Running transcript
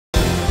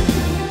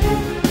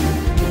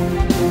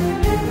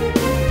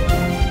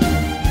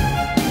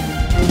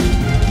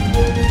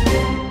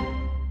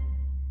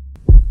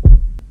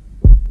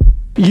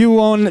You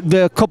won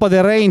the Copa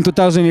del Rey in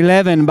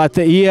 2011, but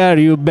here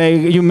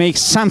you make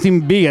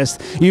something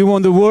biggest. You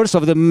won the Worlds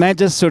of the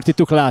Melges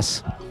 32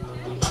 class.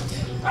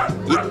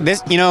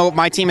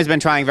 My team has been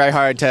trying very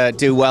hard to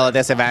do well at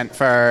this event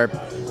for,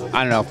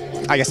 I don't know,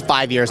 I guess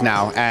 5 years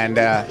now, and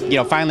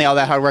finally all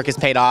that hard work has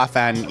paid off,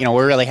 and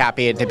we're really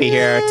happy to be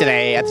here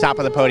today at the top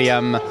of the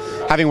podium,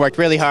 having worked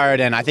really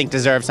hard, and I think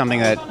deserve something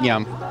that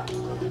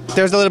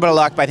there's a little bit of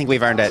luck, but I think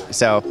we've earned it.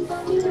 So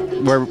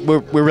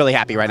we're really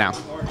happy right now.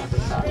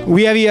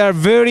 We have here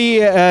very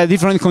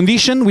different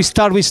condition. We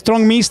start with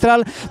strong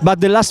Mistral, but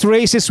the last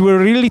races were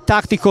really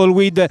tactical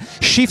with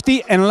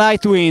shifty and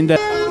light wind.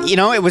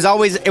 It was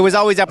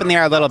always up in the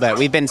air a little bit.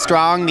 We've been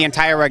strong the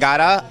entire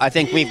regatta. I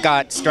think we've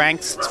got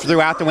strengths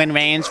throughout the wind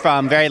range,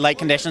 from very light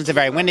conditions to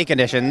very windy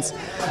conditions.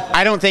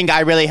 I don't think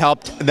I really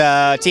helped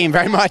the team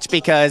very much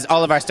because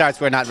all of our starts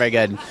were not very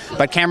good.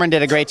 But Cameron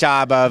did a great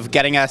job of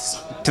getting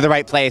us to the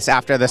right place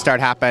after the start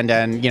happened,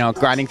 and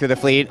grinding through the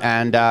fleet,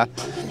 and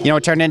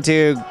it turned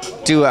into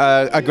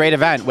a great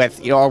event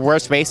with our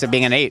worst race of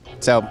being an 8.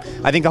 So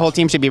I think the whole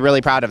team should be really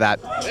proud of that.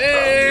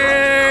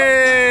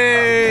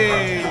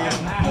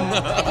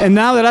 And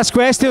now the last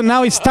question.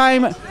 Now it's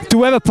time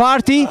to have a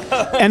party.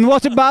 And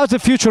what about the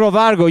future of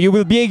Argo? You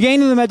will be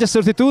again in the Melges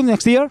 32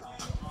 next year?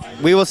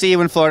 We will see you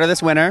in Florida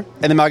this winter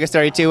in the Melges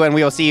 32, and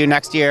we will see you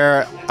next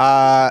year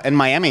in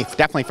Miami,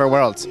 definitely for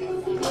Worlds.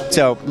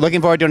 So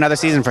looking forward to another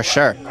season for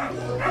sure.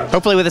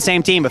 Hopefully with the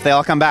same team if they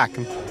all come back.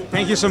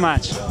 Thank you so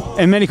much.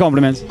 And many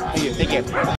compliments. Thank you.